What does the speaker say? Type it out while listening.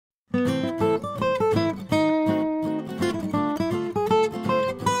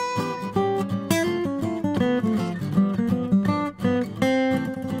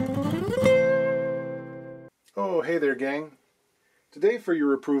Today for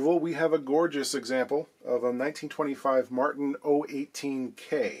your approval we have a gorgeous example of a 1925 Martin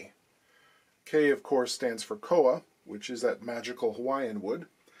 018K. K of course stands for Koa, which is that magical Hawaiian wood.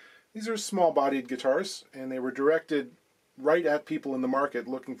 These are small-bodied guitars and they were directed right at people in the market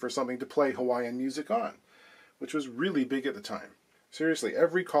looking for something to play Hawaiian music on, which was really big at the time. Seriously,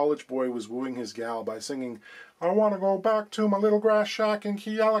 every college boy was wooing his gal by singing, "I want to go back to my little grass shack in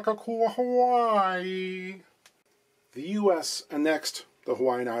Kealakekua, Hawaii." The U.S. annexed the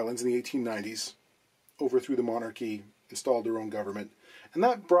Hawaiian Islands in the 1890s, overthrew the monarchy, installed their own government, and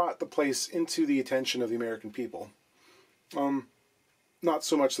that brought the place into the attention of the American people. Not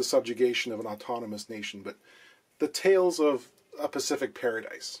so much the subjugation of an autonomous nation, but the tales of a Pacific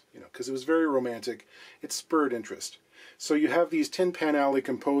paradise, because it was very romantic. It spurred interest. So you have these Tin Pan Alley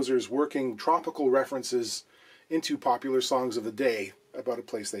composers working tropical references into popular songs of the day about a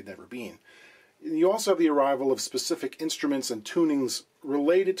place they'd never been. You also have the arrival of specific instruments and tunings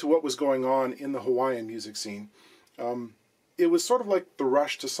related to what was going on in the Hawaiian music scene. It was sort of like the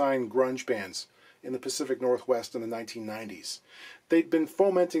rush to sign grunge bands in the Pacific Northwest in the 1990s. They'd been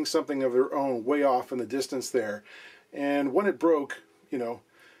fomenting something of their own way off in the distance there, and when it broke,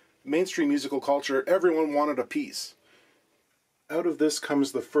 mainstream musical culture, everyone wanted a piece. Out of this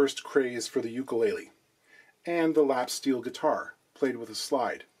comes the first craze for the ukulele, and the lap steel guitar, played with a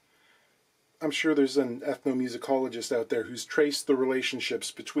slide. I'm sure there's an ethnomusicologist out there who's traced the relationships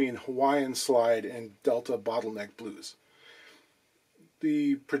between Hawaiian slide and Delta bottleneck blues.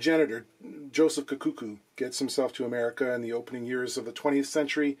 The progenitor, Joseph Kakuku, gets himself to America in the opening years of the 20th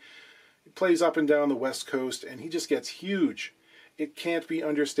century. He plays up and down the West Coast, and he just gets huge. It can't be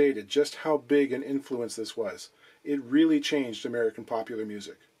understated just how big an influence this was. It really changed American popular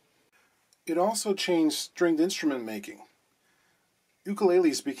music. It also changed stringed instrument making.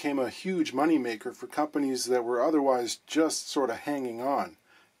 Ukuleles became a huge moneymaker for companies that were otherwise just sort of hanging on.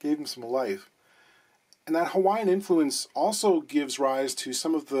 Gave them some life. And that Hawaiian influence also gives rise to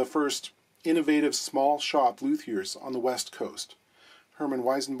some of the first innovative small shop luthiers on the West Coast. Herman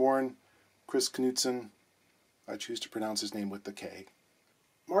Weisenborn, Chris Knutson, I choose to pronounce his name with the K.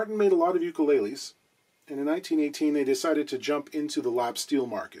 Martin made a lot of ukuleles, and in 1918 they decided to jump into the lap steel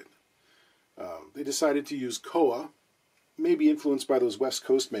market. They decided to use Koa, maybe influenced by those West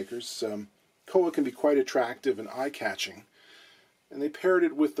Coast makers. Koa can be quite attractive and eye-catching, and they paired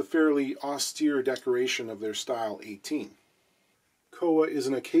it with the fairly austere decoration of their style 18. Koa is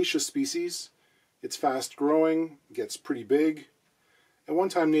an acacia species. It's fast-growing, gets pretty big. At one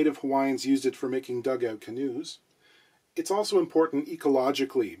time, native Hawaiians used it for making dugout canoes. It's also important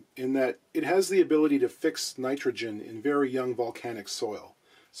ecologically in that it has the ability to fix nitrogen in very young volcanic soil.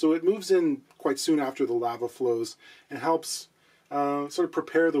 So it moves in quite soon after the lava flows and helps sort of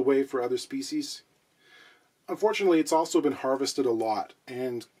prepare the way for other species. Unfortunately, it's also been harvested a lot,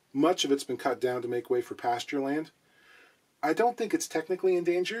 and much of it's been cut down to make way for pasture land. I don't think it's technically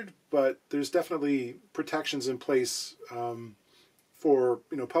endangered, but there's definitely protections in place for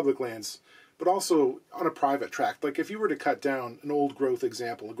public lands, but also on a private tract. Like if you were to cut down an old growth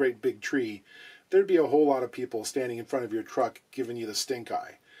example, a great big tree, there'd be a whole lot of people standing in front of your truck giving you the stink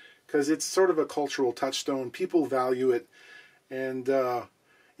eye, because it's sort of a cultural touchstone. People value it, and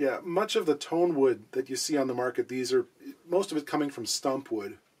yeah, much of the tone wood that you see on the market, most of it coming from stump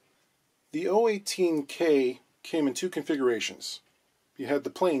wood. The 018K came in two configurations. You had the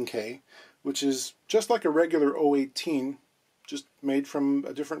plain K, which is just like a regular 018, just made from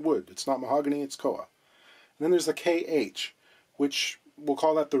a different wood. It's not mahogany, it's Koa. And then there's the KH, which we'll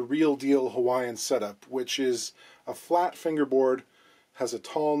call that the real deal Hawaiian setup, which is a flat fingerboard, has a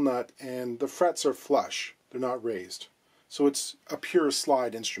tall nut, and the frets are flush. They're not raised. So it's a pure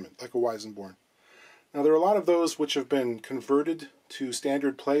slide instrument, like a Weisenborn. Now there are a lot of those which have been converted to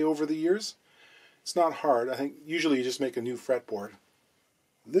standard play over the years. It's not hard. I think usually you just make a new fretboard.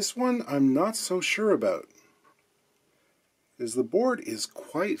 This one I'm not so sure about, because the board is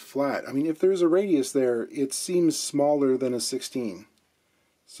quite flat. I mean, if there's a radius there, it seems smaller than a 16.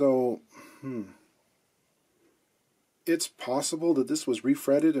 So, it's possible that this was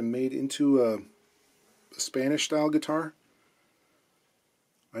refretted and made into a Spanish-style guitar.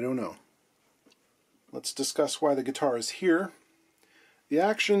 I don't know. Let's discuss why the guitar is here. The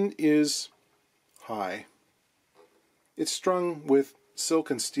action is high. It's strung with silk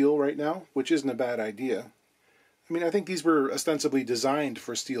and steel right now, which isn't a bad idea. I mean, I think these were ostensibly designed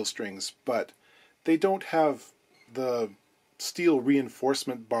for steel strings, but they don't have the steel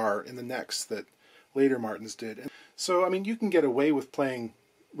reinforcement bar in the necks that later Martins did. So, I mean, you can get away with playing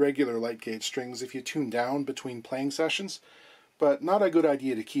regular light gauge strings if you tune down between playing sessions, but not a good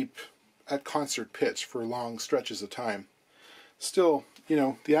idea to keep at concert pitch for long stretches of time. Still, you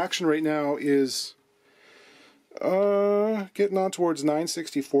know, the action right now is getting on towards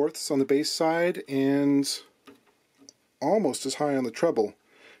 9/64ths on the bass side and almost as high on the treble.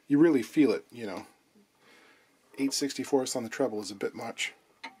 You really feel it, you know. 8/64ths on the treble is a bit much.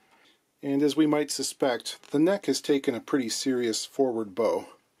 And as we might suspect, the neck has taken a pretty serious forward bow.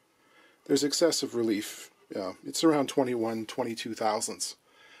 There's excessive relief. It's around 21, 22 thousandths,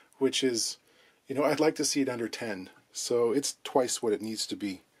 which is, you know, I'd like to see it under 10. So it's twice what it needs to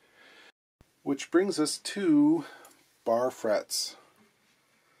be. Which brings us to bar frets.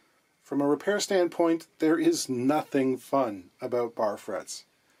 From a repair standpoint, there is nothing fun about bar frets.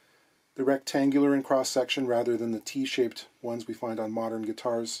 The rectangular in cross-section rather than the T-shaped ones we find on modern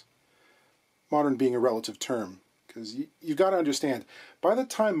guitars. Modern being a relative term, because you've got to understand, by the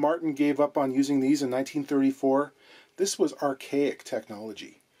time Martin gave up on using these in 1934, this was archaic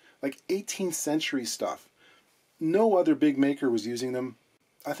technology, like 18th century stuff. No other big maker was using them.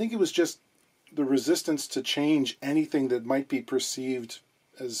 I think it was just the resistance to change anything that might be perceived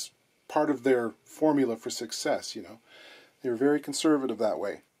as part of their formula for success, you know. They were very conservative that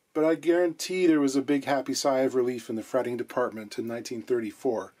way. But I guarantee there was a big happy sigh of relief in the fretting department in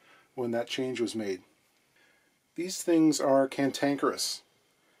 1934 when that change was made. These things are cantankerous.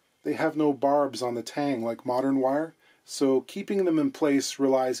 They have no barbs on the tang like modern wire, so keeping them in place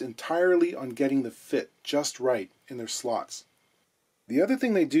relies entirely on getting the fit just right in their slots. The other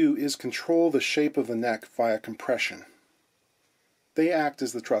thing they do is control the shape of the neck via compression. They act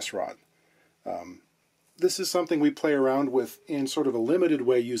as the truss rod. This is something we play around with in sort of a limited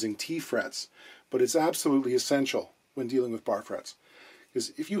way using T-frets, but it's absolutely essential when dealing with bar frets.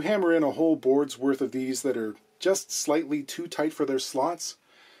 Because if you hammer in a whole board's worth of these that are just slightly too tight for their slots,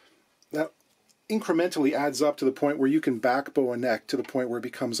 that incrementally adds up to the point where you can backbow a neck to the point where it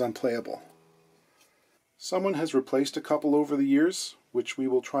becomes unplayable. Someone has replaced a couple over the years, which we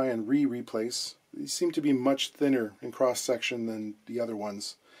will try and replace. These seem to be much thinner in cross-section than the other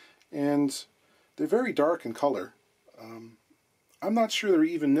ones, and they're very dark in color. I'm not sure they're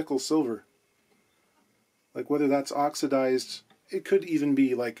even nickel silver. Like whether that's oxidized, it could even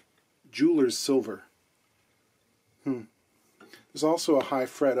be like jeweler's silver. There's also a high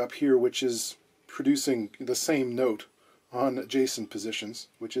fret up here which is producing the same note on adjacent positions,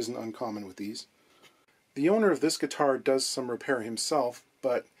 which isn't uncommon with these. The owner of this guitar does some repair himself,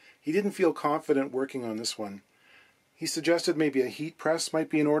 but he didn't feel confident working on this one. He suggested maybe a heat press might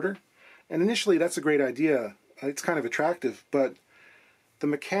be in order, and initially that's a great idea. It's kind of attractive, but the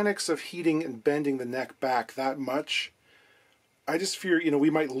mechanics of heating and bending the neck back that much, I just fear, you know, we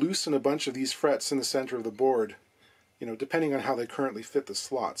might loosen a bunch of these frets in the center of the board, you know, depending on how they currently fit the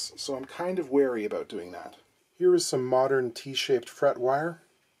slots. So I'm kind of wary about doing that. Here is some modern T-shaped fret wire.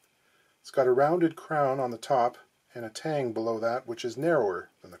 It's got a rounded crown on the top and a tang below that, which is narrower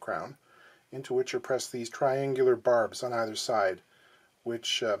than the crown, into which are pressed these triangular barbs on either side,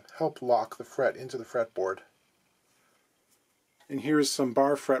 which help lock the fret into the fretboard. And here is some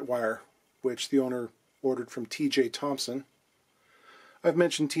bar fret wire, which the owner ordered from T.J. Thompson. I've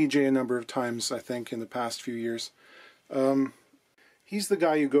mentioned TJ a number of times, I think, in the past few years. He's the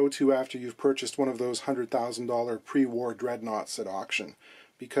guy you go to after you've purchased one of those $100,000 pre-war dreadnoughts at auction,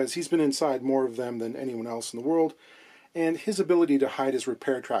 because he's been inside more of them than anyone else in the world, and his ability to hide his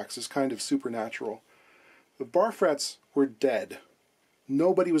repair tracks is kind of supernatural. The bar frets were dead.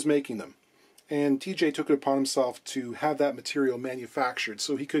 Nobody was making them, and TJ took it upon himself to have that material manufactured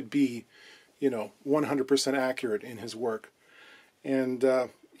so he could be, you know, 100% accurate in his work. And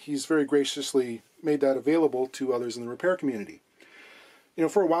he's very graciously made that available to others in the repair community. You know,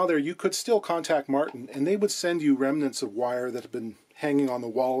 for a while there, you could still contact Martin, and they would send you remnants of wire that had been hanging on the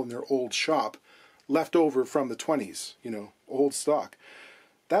wall in their old shop, left over from the 20s, you know, old stock.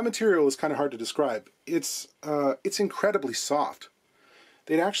 That material is kind of hard to describe. It's incredibly soft.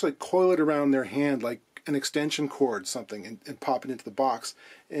 They'd actually coil it around their hand like an extension cord, something, and pop it into the box.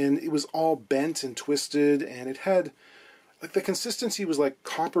 And it was all bent and twisted, and it had, like, the consistency was like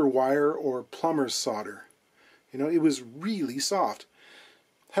copper wire or plumber's solder. You know, it was really soft.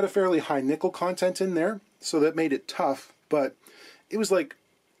 Had a fairly high nickel content in there, so that made it tough, but it was like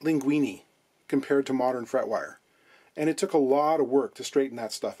linguine compared to modern fret wire. And it took a lot of work to straighten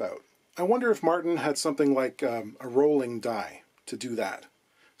that stuff out. I wonder if Martin had something like a rolling die to do that.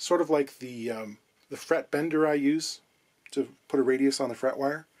 Sort of like the fret bender I use to put a radius on the fret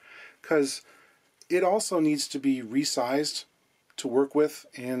wire. Because it also needs to be resized to work with,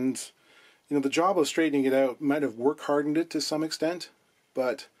 and you know, the job of straightening it out might have work hardened it to some extent,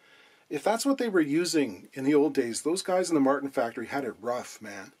 but if that's what they were using in the old days, those guys in the Martin factory had it rough,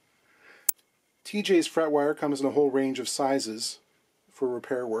 man. TJ's fret wire comes in a whole range of sizes for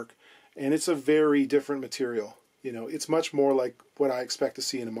repair work, and it's a very different material. You know, it's much more like what I expect to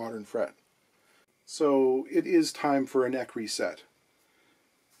see in a modern fret. So it is time for a neck reset.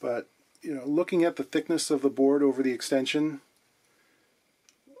 But, you know, looking at the thickness of the board over the extension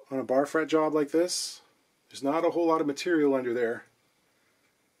on a bar fret job like this, there's not a whole lot of material under there.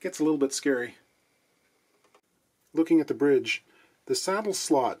 It gets a little bit scary. Looking at the bridge, the saddle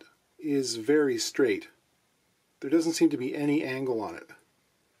slot is very straight. There doesn't seem to be any angle on it.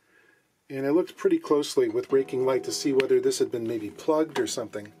 And I looked pretty closely with raking light to see whether this had been maybe plugged or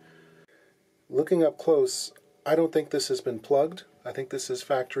something. Looking up close, I don't think this has been plugged. I think this is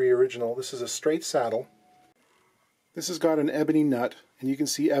factory original. This is a straight saddle. This has got an ebony nut, and you can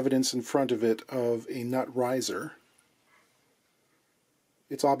see evidence in front of it of a nut riser.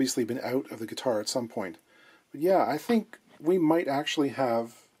 It's obviously been out of the guitar at some point. But yeah, I think we might actually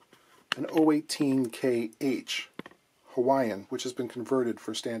have an 018KH Hawaiian, which has been converted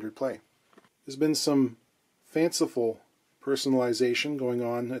for standard play. There's been some fanciful personalization going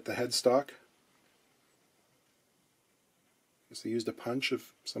on at the headstock. I guess they used a punch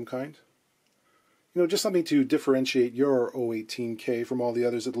of some kind. You know, just something to differentiate your 018K from all the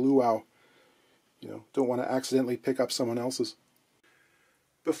others at the luau. You know, don't want to accidentally pick up someone else's.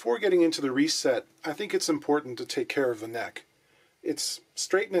 Before getting into the reset, I think it's important to take care of the neck. Its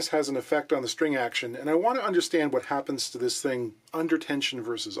straightness has an effect on the string action, and I want to understand what happens to this thing under tension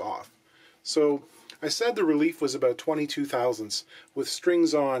versus off. So I said the relief was about 22 thousandths with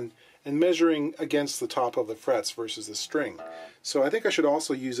strings on and measuring against the top of the frets versus the string. So I think I should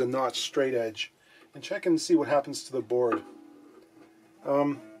also use a notch straight edge and check and see what happens to the board.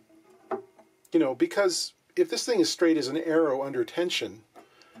 You know, because if this thing is straight as an arrow under tension,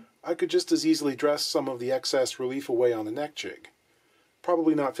 I could just as easily dress some of the excess relief away on the neck jig.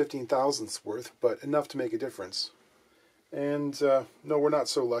 Probably not 15 thousandths worth, but enough to make a difference. And no, we're not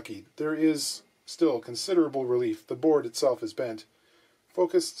so lucky. There is still considerable relief. The board itself is bent,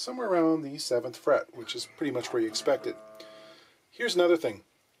 focused somewhere around the 7th fret, which is pretty much where you expect it. Here's another thing.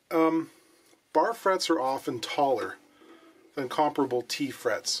 Bar frets are often taller than comparable T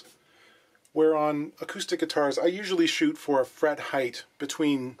frets, where on acoustic guitars I usually shoot for a fret height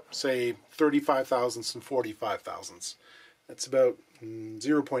between, say, 35 thousandths and 45 thousandths. That's about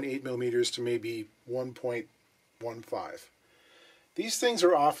 0.8 millimeters to maybe 1.15. These things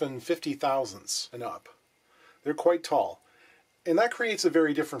are often 50 thousandths and up. They're quite tall, and that creates a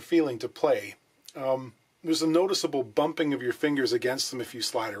very different feeling to play. There's a noticeable bumping of your fingers against them if you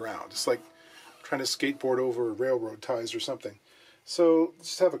slide around. It's like trying to skateboard over railroad ties or something. So let's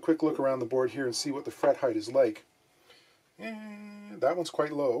just have a quick look around the board here and see what the fret height is like. And that one's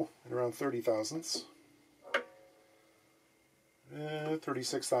quite low, at around 30 thousandths.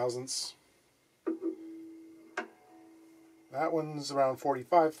 36 thousandths. That one's around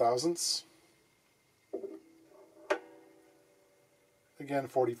 45 thousandths. Again,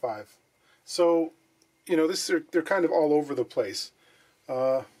 45. So, you know, they're kind of all over the place.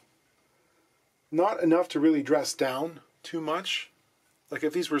 Not enough to really dress down too much. Like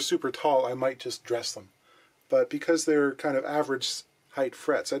if these were super tall, I might just dress them. But because they're kind of average height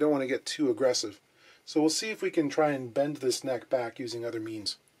frets, I don't want to get too aggressive. So we'll see if we can try and bend this neck back using other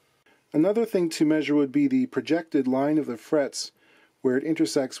means. Another thing to measure would be the projected line of the frets where it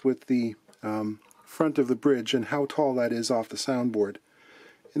intersects with the front of the bridge and how tall that is off the soundboard.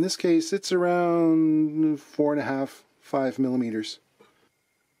 In this case, it's around 4.5, 5 millimeters.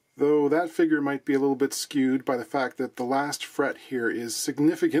 Though that figure might be a little bit skewed by the fact that the last fret here is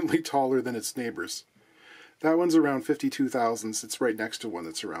significantly taller than its neighbors. That one's around 52 thousandths. It's right next to one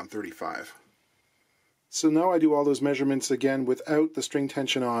that's around 35. So now I do all those measurements again without the string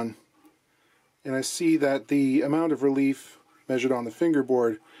tension on, and I see that the amount of relief measured on the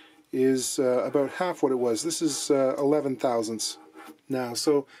fingerboard is about half what it was. This is 11 thousandths now,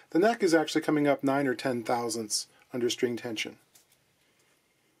 so the neck is actually coming up 9 or 10 thousandths under string tension.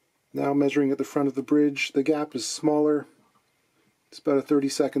 Now measuring at the front of the bridge, the gap is smaller. It's about a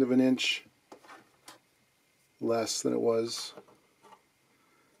 32nd of an inch less than it was.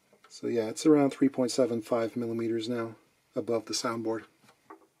 So yeah, it's around 3.75 millimeters now above the soundboard.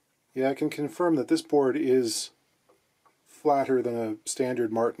 Yeah, I can confirm that this board is flatter than a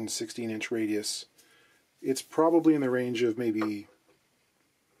standard Martin 16-inch radius. It's probably in the range of maybe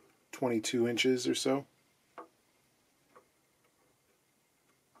 22 inches or so.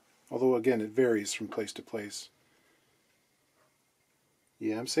 Although again, it varies from place to place.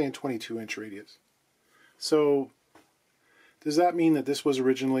 Yeah, I'm saying 22-inch radius. So does that mean that this was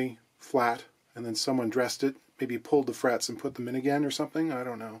originally flat and then someone dressed it, maybe pulled the frets and put them in again or something? I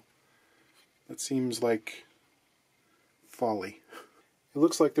don't know. That seems like folly. It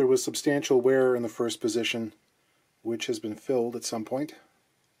looks like there was substantial wear in the first position, which has been filled at some point.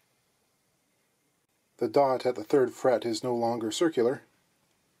 The dot at the 3rd fret is no longer circular.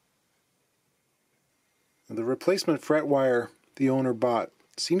 And the replacement fret wire the owner bought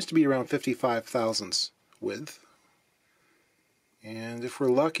seems to be around 55 thousandths width. And if we're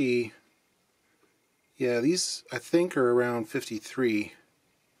lucky, yeah, these I think are around 53.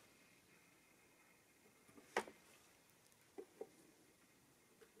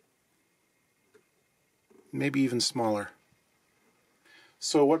 Maybe even smaller.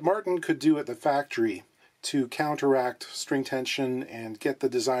 So what Martin could do at the factory to counteract string tension and get the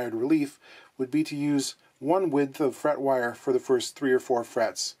desired relief would be to use one width of fret wire for the first 3 or 4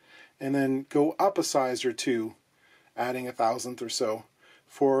 frets, and then go up a size or two, adding a thousandth or so,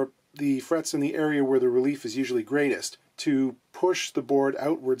 for the frets in the area where the relief is usually greatest, to push the board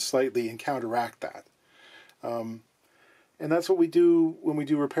outward slightly and counteract that. And that's what we do when we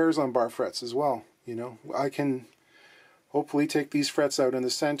do repairs on bar frets as well. You know, I can hopefully take these frets out in the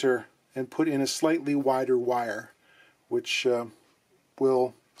center and put in a slightly wider wire, which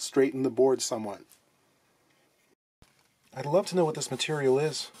will straighten the board somewhat. I'd love to know what this material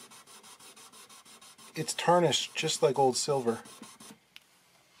is. It's tarnished just like old silver.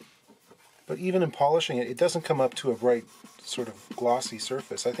 But even in polishing it, it doesn't come up to a bright sort of glossy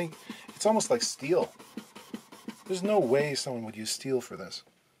surface. I think it's almost like steel. There's no way someone would use steel for this.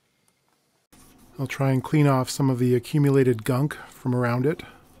 I'll try and clean off some of the accumulated gunk from around it.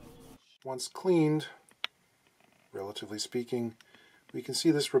 Once cleaned, relatively speaking, we can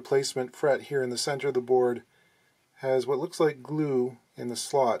see this replacement fret here in the center of the board has what looks like glue in the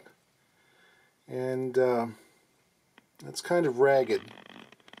slot. And it's kind of ragged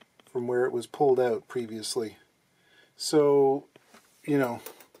from where it was pulled out previously. So, you know,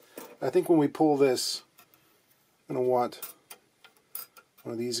 I think when we pull this, I'm going to want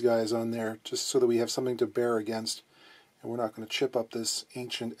one of these guys on there just so that we have something to bear against and we're not going to chip up this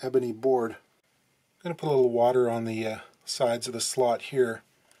ancient ebony board. I'm going to put a little water on the sides of the slot here,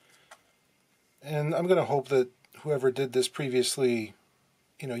 and I'm going to hope that whoever did this previously,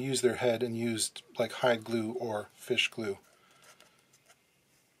 you know, used their head and used like hide glue or fish glue. You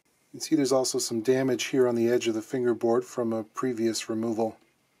can see there's also some damage here on the edge of the fingerboard from a previous removal,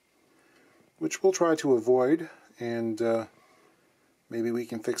 which we'll try to avoid, and maybe we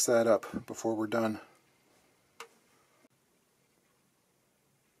can fix that up before we're done.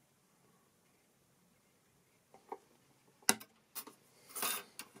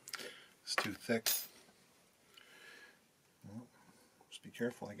 It's too thick. Well, just be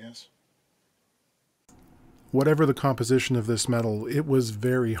careful, I guess. Whatever the composition of this metal, it was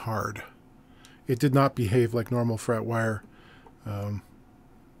very hard. It did not behave like normal fret wire.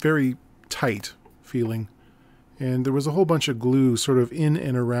 Very tight feeling. And there was a whole bunch of glue sort of in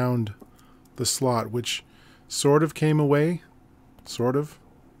and around the slot, which sort of came away, sort of.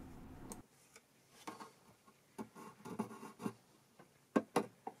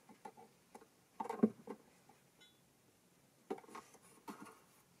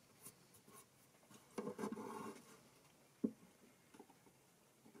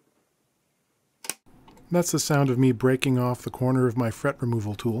 That's the sound of me breaking off the corner of my fret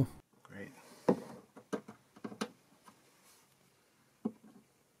removal tool. Great.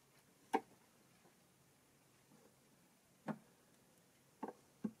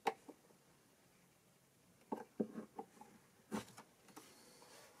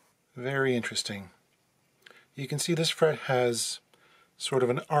 Very interesting. You can see this fret has sort of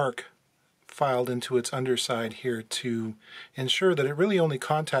an arc filed into its underside here to ensure that it really only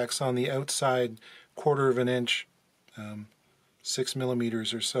contacts on the outside 1/4 of an inch, 6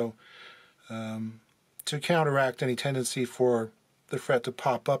 millimeters or so, to counteract any tendency for the fret to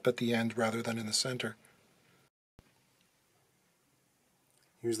pop up at the end rather than in the center.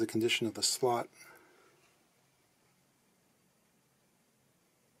 Here's the condition of the slot.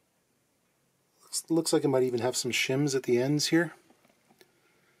 Looks like it might even have some shims at the ends here.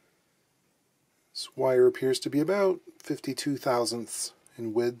 This wire appears to be about 52 thousandths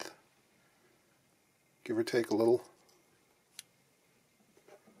in width, give or take a little.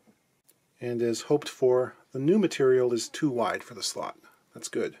 And as hoped for, the new material is too wide for the slot. That's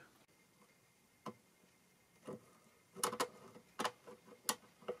good.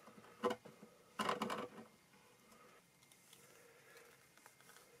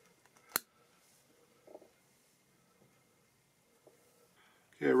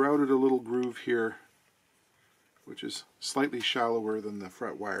 Okay, I routed a little groove here, which is slightly shallower than the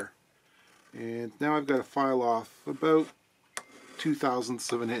fret wire. And now I've got to file off about 2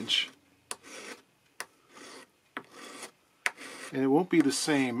 thousandths of an inch And it won't be the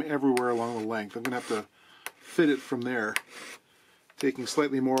same everywhere along the length. I'm going to have to fit it from there, taking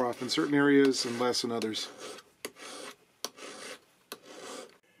slightly more off in certain areas and less in others.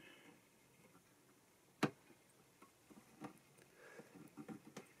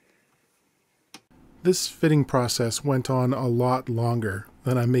 This fitting process went on a lot longer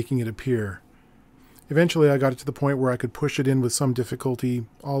than I'm making it appear. Eventually I got it to the point where I could push it in with some difficulty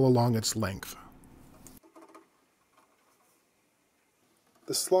all along its length.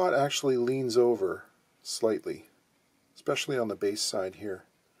 The slot actually leans over slightly, especially on the base side here.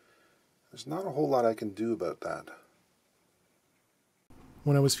 There's not a whole lot I can do about that.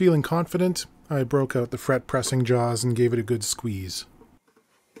 When I was feeling confident, I broke out the fret pressing jaws and gave it a good squeeze.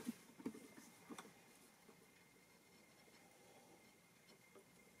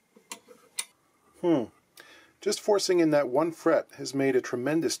 Just forcing in that one fret has made a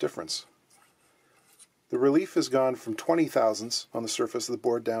tremendous difference. The relief has gone from 20 thousandths on the surface of the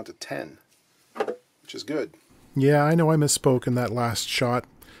board down to 10, which is good. Yeah, I know I misspoke in that last shot.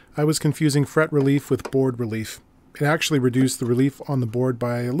 I was confusing fret relief with board relief. It actually reduced the relief on the board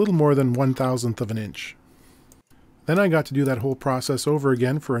by a little more than 1/1000th of an inch. Then I got to do that whole process over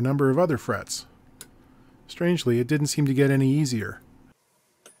again for a number of other frets. Strangely, it didn't seem to get any easier.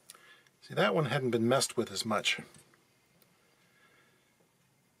 See, that one hadn't been messed with as much.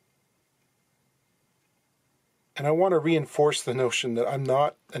 And I want to reinforce the notion that I'm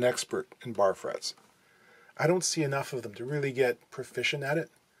not an expert in bar frets. I don't see enough of them to really get proficient at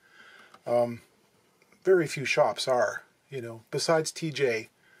it. Very few shops are, besides TJ.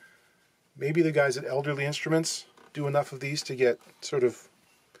 Maybe the guys at Elderly Instruments do enough of these to get sort of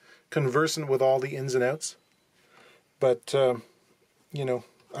conversant with all the ins and outs. But,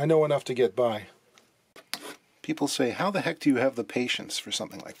 I know enough to get by. People say, how the heck do you have the patience for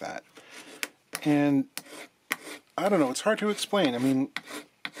something like that? And I don't know, it's hard to explain. I mean,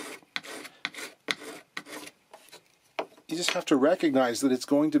 you just have to recognize that it's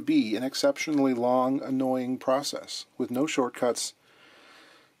going to be an exceptionally long, annoying process with no shortcuts,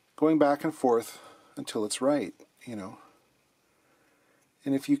 going back and forth until it's right, And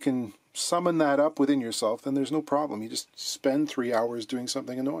if you can summon that up within yourself, then there's no problem. You just spend 3 hours doing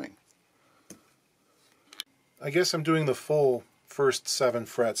something annoying. I guess I'm doing the full first 7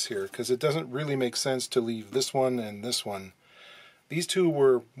 frets here because it doesn't really make sense to leave this one and this one. These two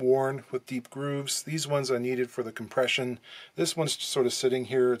were worn with deep grooves. These ones I needed for the compression. This one's sort of sitting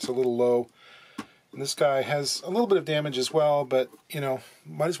here. It's a little low. And this guy has a little bit of damage as well, but,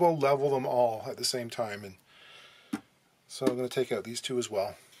 might as well level them all at the same time. And so I'm going to take out these two as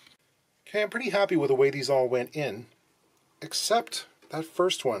well. Okay, I'm pretty happy with the way these all went in, except that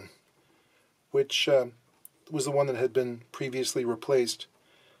first one, which was the one that had been previously replaced.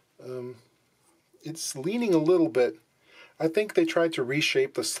 It's leaning a little bit. I think they tried to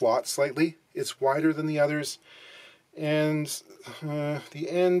reshape the slot slightly. It's wider than the others, and the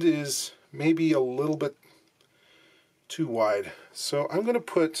end is maybe a little bit too wide. So I'm going to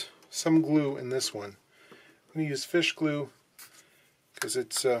put some glue in this one. I'm going to use fish glue because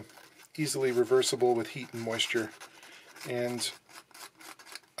it's easily reversible with heat and moisture. And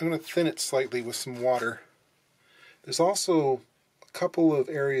I'm going to thin it slightly with some water. There's also a couple of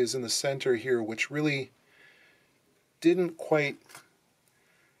areas in the center here which really didn't quite,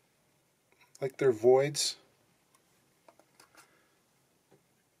 like they're voids.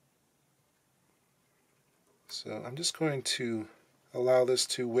 So I'm just going to allow this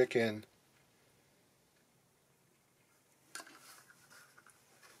to wick in.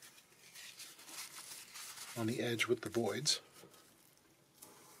 On the edge with the voids.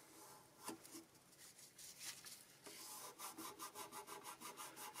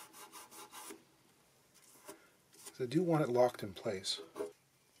 I do want it locked in place.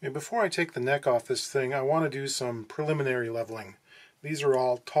 And before I take the neck off this thing, I want to do some preliminary leveling. These are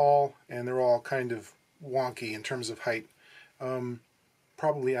all tall and they're all kind of wonky in terms of height.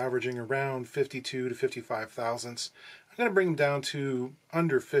 Probably averaging around 52 to 55 thousandths. I'm going to bring them down to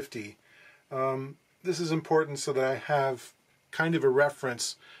under 50. This is important so that I have kind of a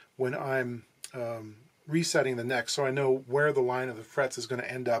reference when I'm resetting the neck, so I know where the line of the frets is going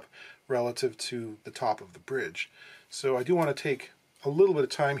to end up relative to the top of the bridge. So I do want to take a little bit of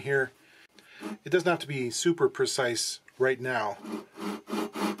time here. It doesn't have to be super precise right now.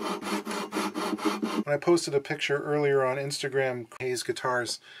 When I posted a picture earlier on Instagram, Hayes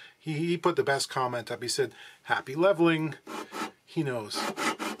Guitars, he put the best comment up. He said, "Happy leveling." He knows.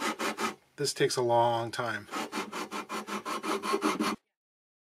 This takes a long time.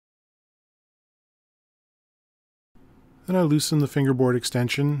 Then I loosen the fingerboard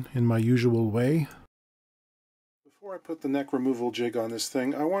extension in my usual way. Before I Put the neck removal jig on this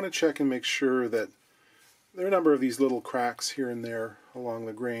thing. I want to check and make sure that there are a number of these little cracks here and there along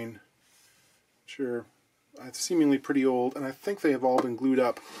the grain, which are seemingly pretty old, and I think they have all been glued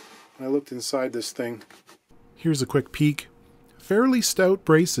up. And I looked inside this thing. Here's a quick peek. Fairly stout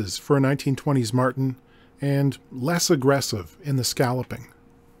braces for a 1920s Martin, and less aggressive in the scalloping.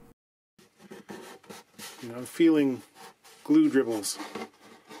 I'm feeling glue dribbles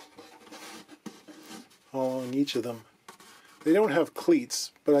along each of them. They don't have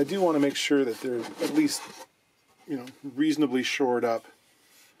cleats, but I do want to make sure that they're at least, reasonably shored up,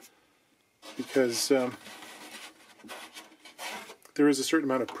 because there is a certain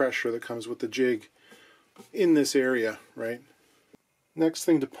amount of pressure that comes with the jig in this area, right? Next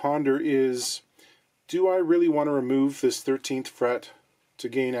thing to ponder is, do I really want to remove this 13th fret to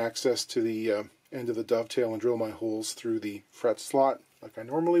gain access to the end of the dovetail and drill my holes through the fret slot like I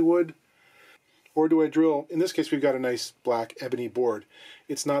normally would? Or do I drill, in this case we've got a nice black ebony board.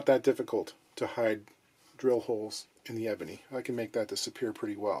 It's not that difficult to hide drill holes in the ebony. I can make that disappear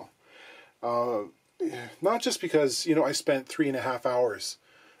pretty well. Not just because, I spent 3.5 hours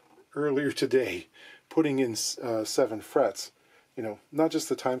earlier today putting in 7 frets. Not just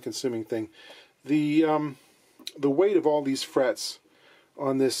the time-consuming thing. The weight of all these frets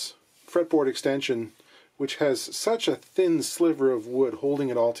on this fretboard extension, which has such a thin sliver of wood holding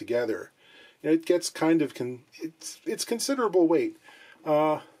it all together, it gets kind of it's considerable weight.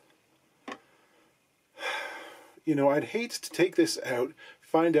 I'd hate to take this out,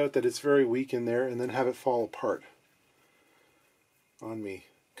 find out that it's very weak in there, and then have it fall apart on me.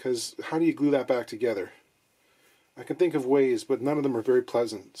 Because how do you glue that back together? I can think of ways, but none of them are very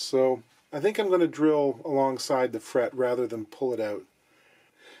pleasant. So I think I'm going to drill alongside the fret rather than pull it out.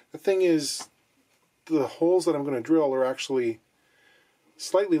 The thing is, the holes that I'm going to drill are actually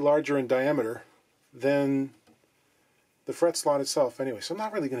slightly larger in diameter than the fret slot itself anyway, so I'm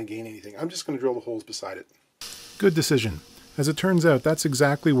not really going to gain anything. I'm just going to drill the holes beside it. Good decision. As it turns out, that's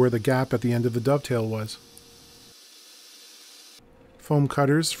exactly where the gap at the end of the dovetail was. Foam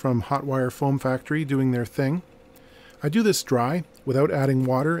cutters from Hot Wire Foam Factory doing their thing. I do this dry, without adding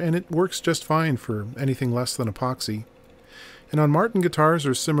water, and it works just fine for anything less than epoxy. And on Martin guitars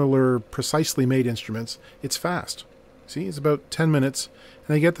or similar precisely made instruments, it's fast. See, it's about 10 minutes,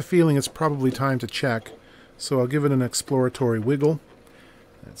 and I get the feeling it's probably time to check, so I'll give it an exploratory wiggle.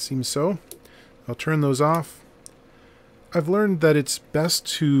 That seems so. I'll turn those off. I've learned that it's best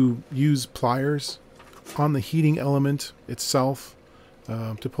to use pliers on the heating element itself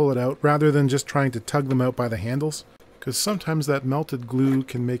to pull it out, rather than just trying to tug them out by the handles, because sometimes that melted glue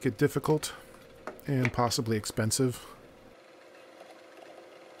can make it difficult and possibly expensive.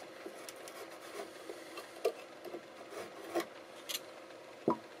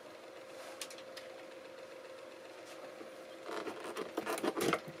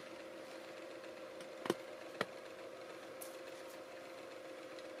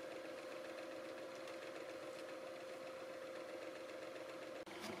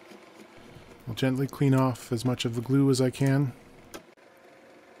 I'll gently clean off as much of the glue as I can.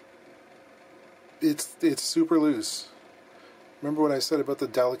 It's super loose. Remember what I said about the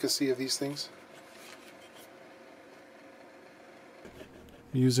delicacy of these things?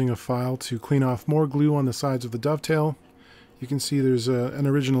 I'm using a file to clean off more glue on the sides of the dovetail. You can see there's an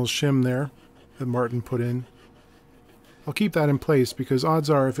original shim there that Martin put in. I'll keep that in place because odds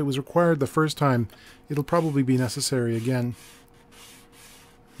are if it was required the first time, it'll probably be necessary again.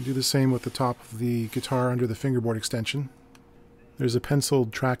 Do the same with the top of the guitar under the fingerboard extension. There's a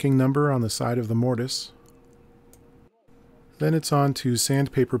penciled tracking number on the side of the mortise. Then it's on to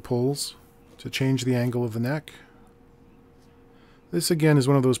sandpaper pulls to change the angle of the neck. This again is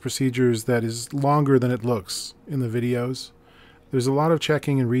one of those procedures that is longer than it looks in the videos. There's a lot of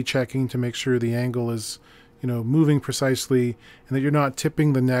checking and rechecking to make sure the angle is, moving precisely and that you're not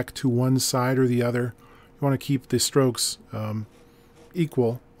tipping the neck to one side or the other. You want to keep the strokes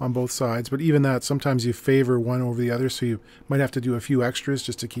equal on both sides, but even that, sometimes you favor one over the other, so you might have to do a few extras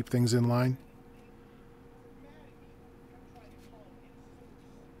just to keep things in line.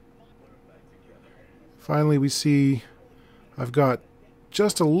 Finally, we see I've got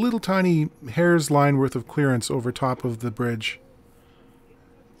just a little tiny hair's line worth of clearance over top of the bridge,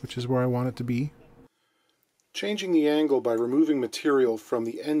 which is where I want it to be. Changing the angle by removing material from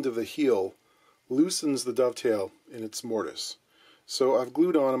the end of the heel loosens the dovetail in its mortise. So I've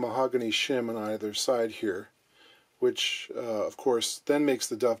glued on a mahogany shim on either side here, which of course then makes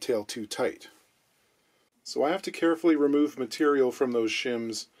the dovetail too tight. So I have to carefully remove material from those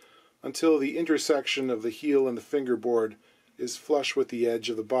shims until the intersection of the heel and the fingerboard is flush with the edge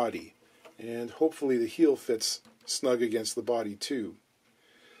of the body, and hopefully the heel fits snug against the body too.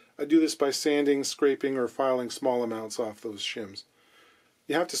 I do this by sanding, scraping, or filing small amounts off those shims.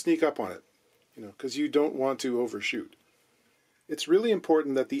 You have to sneak up on it, because you don't want to overshoot. It's really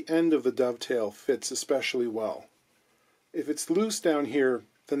important that the end of the dovetail fits especially well. If it's loose down here,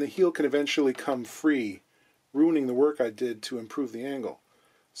 then the heel can eventually come free, ruining the work I did to improve the angle.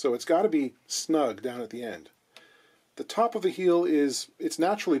 So it's got to be snug down at the end. The top of the heel it's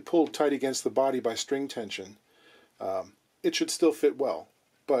naturally pulled tight against the body by string tension. It should still fit well,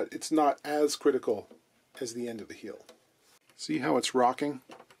 but it's not as critical as the end of the heel. See how it's rocking?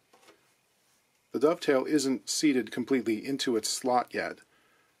 The dovetail isn't seated completely into its slot yet,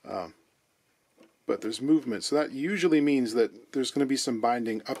 but there's movement, so that usually means that there's going to be some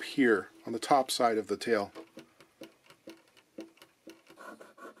binding up here on the top side of the tail.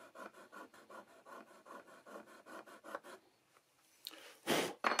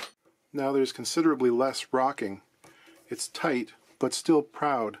 Now there's considerably less rocking. It's tight, but still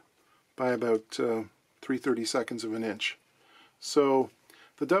proud by about 3/32 of an inch. So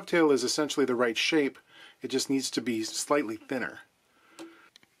the dovetail is essentially the right shape, it just needs to be slightly thinner.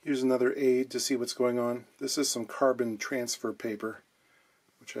 Here's another aid to see what's going on. This is some carbon transfer paper,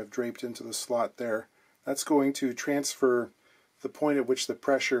 which I've draped into the slot there. That's going to transfer the point at which the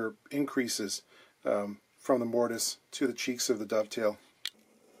pressure increases from the mortise to the cheeks of the dovetail.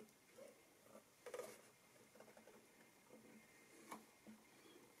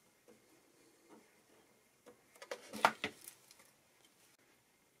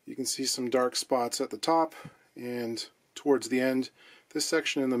 You can see some dark spots at the top and towards the end. This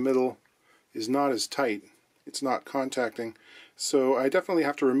section in the middle is not as tight. It's not contacting. So I definitely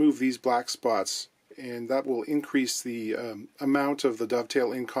have to remove these black spots, and that will increase the amount of the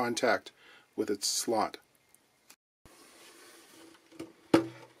dovetail in contact with its slot.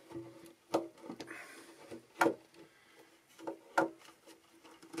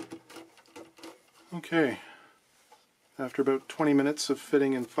 Okay. After about 20 minutes of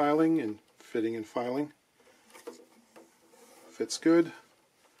fitting and filing, fits good.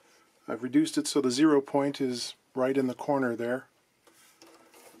 I've reduced it so the 0 point is right in the corner there.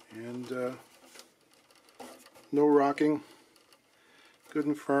 And no rocking, good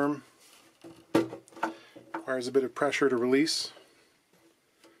and firm. Requires a bit of pressure to release.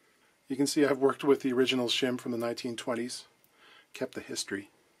 You can see I've worked with the original shim from the 1920s, kept the history.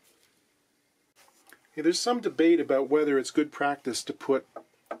 Hey, there's some debate about whether it's good practice to put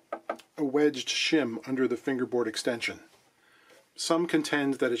a wedged shim under the fingerboard extension. Some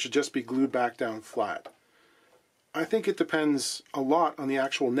contend that it should just be glued back down flat. I think it depends a lot on the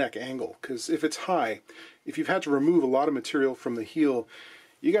actual neck angle, because if it's high, if you've had to remove a lot of material from the heel,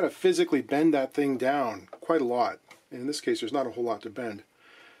 you got to physically bend that thing down quite a lot. And in this case, there's not a whole lot to bend.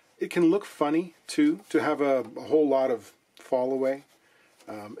 It can look funny, too, to have a whole lot of fall away.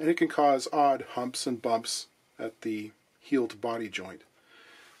 And it can cause odd humps and bumps at the heel to body joint.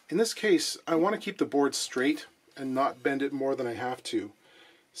 In this case, I want to keep the board straight and not bend it more than I have to.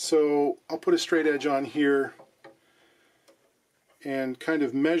 So I'll put a straight edge on here and kind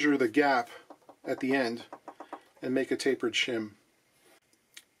of measure the gap at the end and make a tapered shim.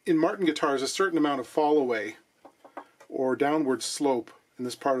 In Martin guitars, a certain amount of fall away or downward slope in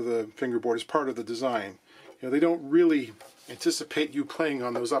this part of the fingerboard is part of the design. They don't really anticipate you playing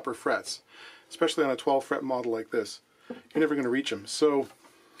on those upper frets, especially on a 12 fret model like this. You're never going to reach them. So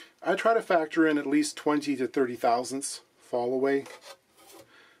I try to factor in at least 20 to 30 thousandths fall away.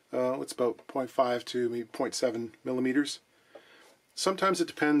 It's about 0.5 to maybe 0.7 millimeters. Sometimes it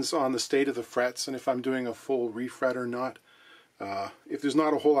depends on the state of the frets and if I'm doing a full refret or not. If there's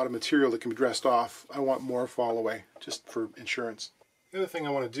not a whole lot of material that can be dressed off, I want more fall away, just for insurance. The other thing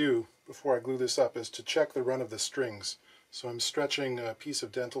I want to do before I glue this up is to check the run of the strings. So I'm stretching a piece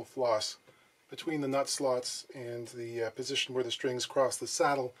of dental floss between the nut slots and the position where the strings cross the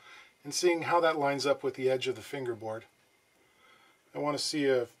saddle and seeing how that lines up with the edge of the fingerboard. I want to see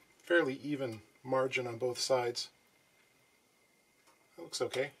a fairly even margin on both sides. That looks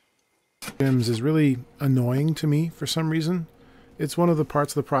okay. Shims is really annoying to me for some reason. It's one of the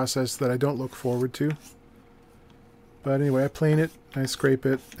parts of the process that I don't look forward to. But anyway, I plane it, I scrape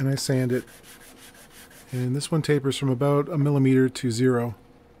it, and I sand it. And this one tapers from about 1 millimeter to 0.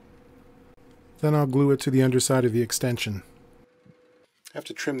 Then I'll glue it to the underside of the extension. I have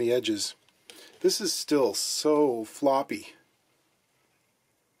to trim the edges. This is still so floppy.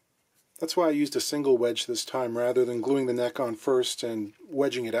 That's why I used a single wedge this time rather than gluing the neck on first and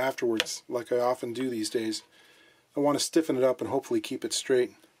wedging it afterwards like I often do these days. I want to stiffen it up and hopefully keep it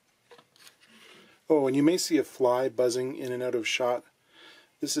straight. Oh, and you may see a fly buzzing in and out of shot.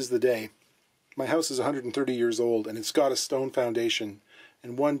 This is the day. My house is 130 years old and it's got a stone foundation,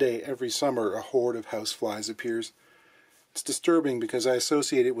 and one day every summer a horde of houseflies appears. It's disturbing because I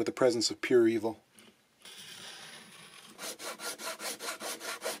associate it with the presence of pure evil.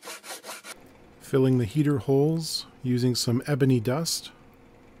 Filling the heater holes using some ebony dust.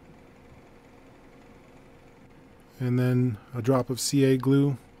 And then a drop of CA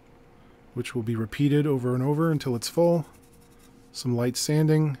glue, which will be repeated over and over until it's full. Some light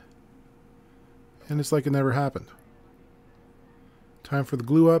sanding. And it's like it never happened. Time for the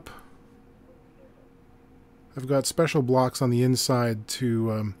glue up. I've got special blocks on the inside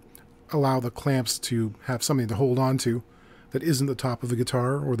to allow the clamps to have something to hold on to that isn't the top of the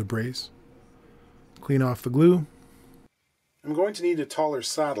guitar or the brace. Clean off the glue. I'm going to need a taller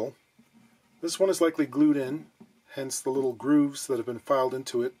saddle. This one is likely glued in, hence the little grooves that have been filed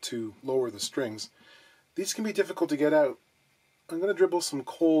into it to lower the strings. These can be difficult to get out. I'm going to dribble some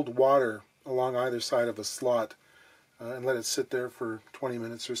cold water along either side of a slot and let it sit there for 20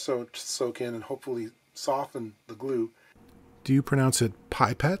 minutes or so to soak in and hopefully soften the glue. Do you pronounce it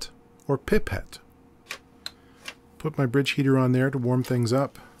pipette or pipette? Put my bridge heater on there to warm things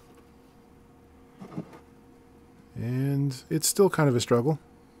up. And it's still kind of a struggle.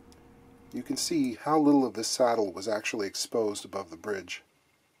 You can see how little of this saddle was actually exposed above the bridge.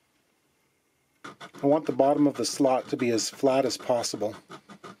 I want the bottom of the slot to be as flat as possible.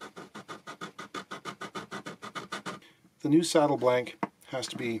 The new saddle blank has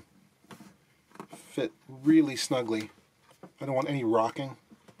to be fit really snugly. I don't want any rocking.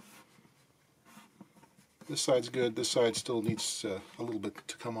 This side's good, this side still needs a little bit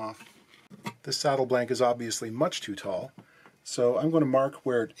to come off. This saddle blank is obviously much too tall, so I'm going to mark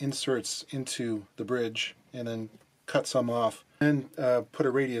where it inserts into the bridge and then cut some off and put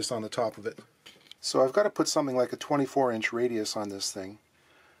a radius on the top of it. So I've got to put something like a 24-inch radius on this thing.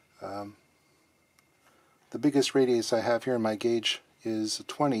 The biggest radius I have here in my gauge is a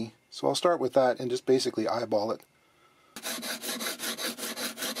 20, so I'll start with that and just basically eyeball it.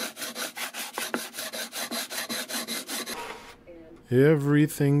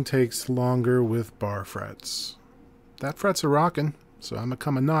 Everything takes longer with bar frets. That fret's a rockin', so I'm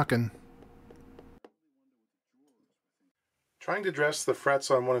a-comin' knockin'. Trying to dress the frets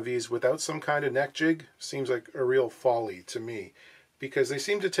on one of these without some kind of neck jig seems like a real folly to me, because they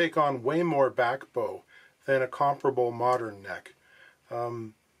seem to take on way more back bow than a comparable modern neck.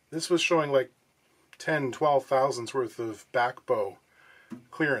 This was showing like 10, 12 thousandths worth of back bow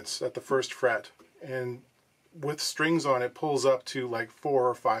clearance at the first fret, and with strings on it pulls up to like 4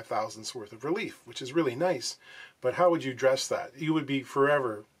 or 5 thousandths worth of relief, which is really nice. But how would you dress that? You would be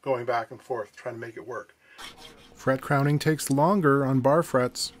forever going back and forth trying to make it work. Fret crowning takes longer on bar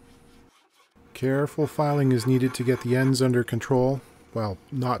frets. Careful filing is needed to get the ends under control while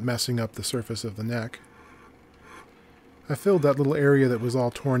not messing up the surface of the neck. I filled that little area that was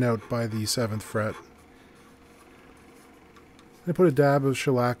all torn out by the 7th fret. I put a dab of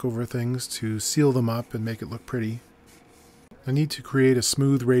shellac over things to seal them up and make it look pretty. I need to create a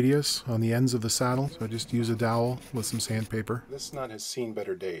smooth radius on the ends of the saddle, so I just use a dowel with some sandpaper. This nut has seen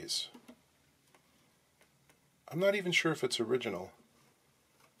better days. I'm not even sure if it's original,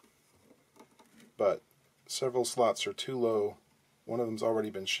 but several slots are too low. One of them's already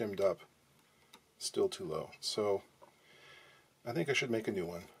been shimmed up. Still too low, so I think I should make a new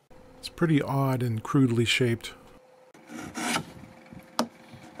one. It's pretty odd and crudely shaped.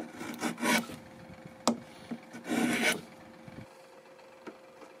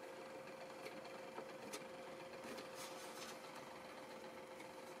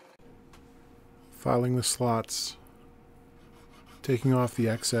 Filing the slots, taking off the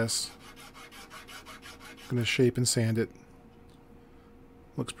excess. I'm going to shape and sand it.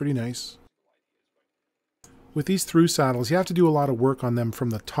 Looks pretty nice. With these through saddles, you have to do a lot of work on them from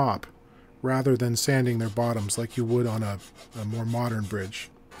the top rather than sanding their bottoms like you would on a more modern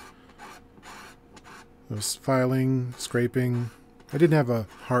bridge. There's filing, scraping. I didn't have a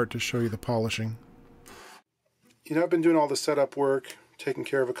heart to show you the polishing. You know, I've been doing all the setup work, taking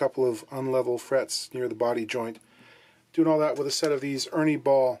care of a couple of unlevel frets near the body joint. Doing all that with a set of these Ernie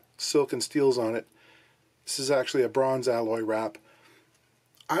Ball silk and steels on it. This is actually a bronze alloy wrap.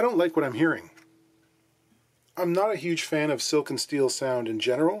 I don't like what I'm hearing. I'm not a huge fan of silk and steel sound in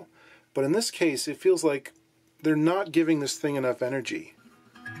general, but in this case it feels like they're not giving this thing enough energy.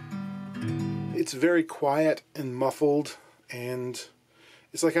 It's very quiet and muffled, and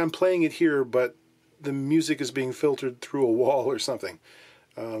it's like I'm playing it here, but the music is being filtered through a wall or something.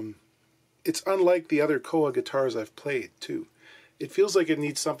 It's unlike the other Koa guitars I've played, too. It feels like it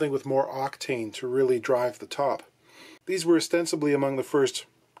needs something with more octane to really drive the top. These were ostensibly among the first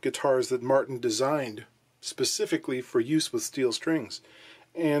guitars that Martin designed specifically for use with steel strings.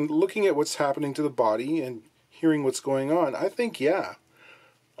 And looking at what's happening to the body and hearing what's going on, I think, yeah,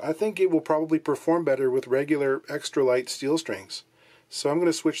 I think it will probably perform better with regular extra light steel strings. So I'm going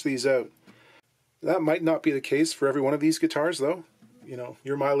to switch these out. That might not be the case for every one of these guitars though. You know,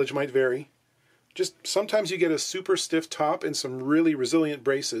 your mileage might vary. Just sometimes you get a super stiff top and some really resilient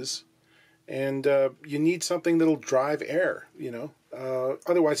braces, and you need something that'll drive air, you know.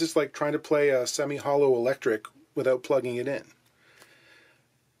 Otherwise it's like trying to play a semi-hollow electric without plugging it in.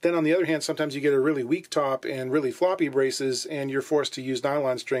 Then on the other hand, sometimes you get a really weak top and really floppy braces and you're forced to use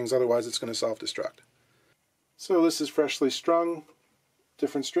nylon strings, otherwise it's going to self-destruct. So this is freshly strung,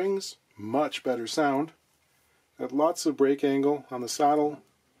 different strings, much better sound. Got lots of break angle on the saddle,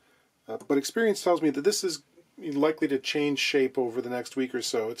 but experience tells me that this is likely to change shape over the next week or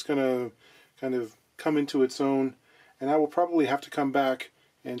so. It's going to kind of come into its own, and I will probably have to come back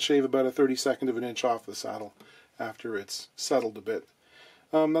and shave about a 32nd of an inch off the saddle after it's settled a bit.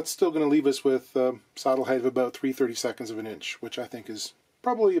 That's still going to leave us with saddle height of about 3/32 of an inch, which I think is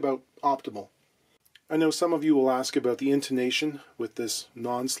probably about optimal. I know some of you will ask about the intonation with this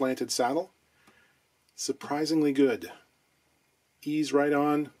non-slanted saddle. Surprisingly good. E's right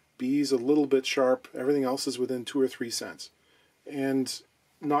on, B's a little bit sharp, everything else is within 2 or 3 cents. And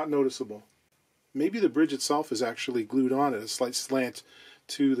not noticeable. Maybe the bridge itself is actually glued on at a slight slant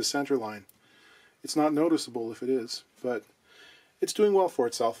to the center line. It's not noticeable if it is, but it's doing well for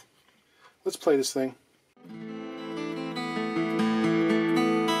itself. Let's play this thing.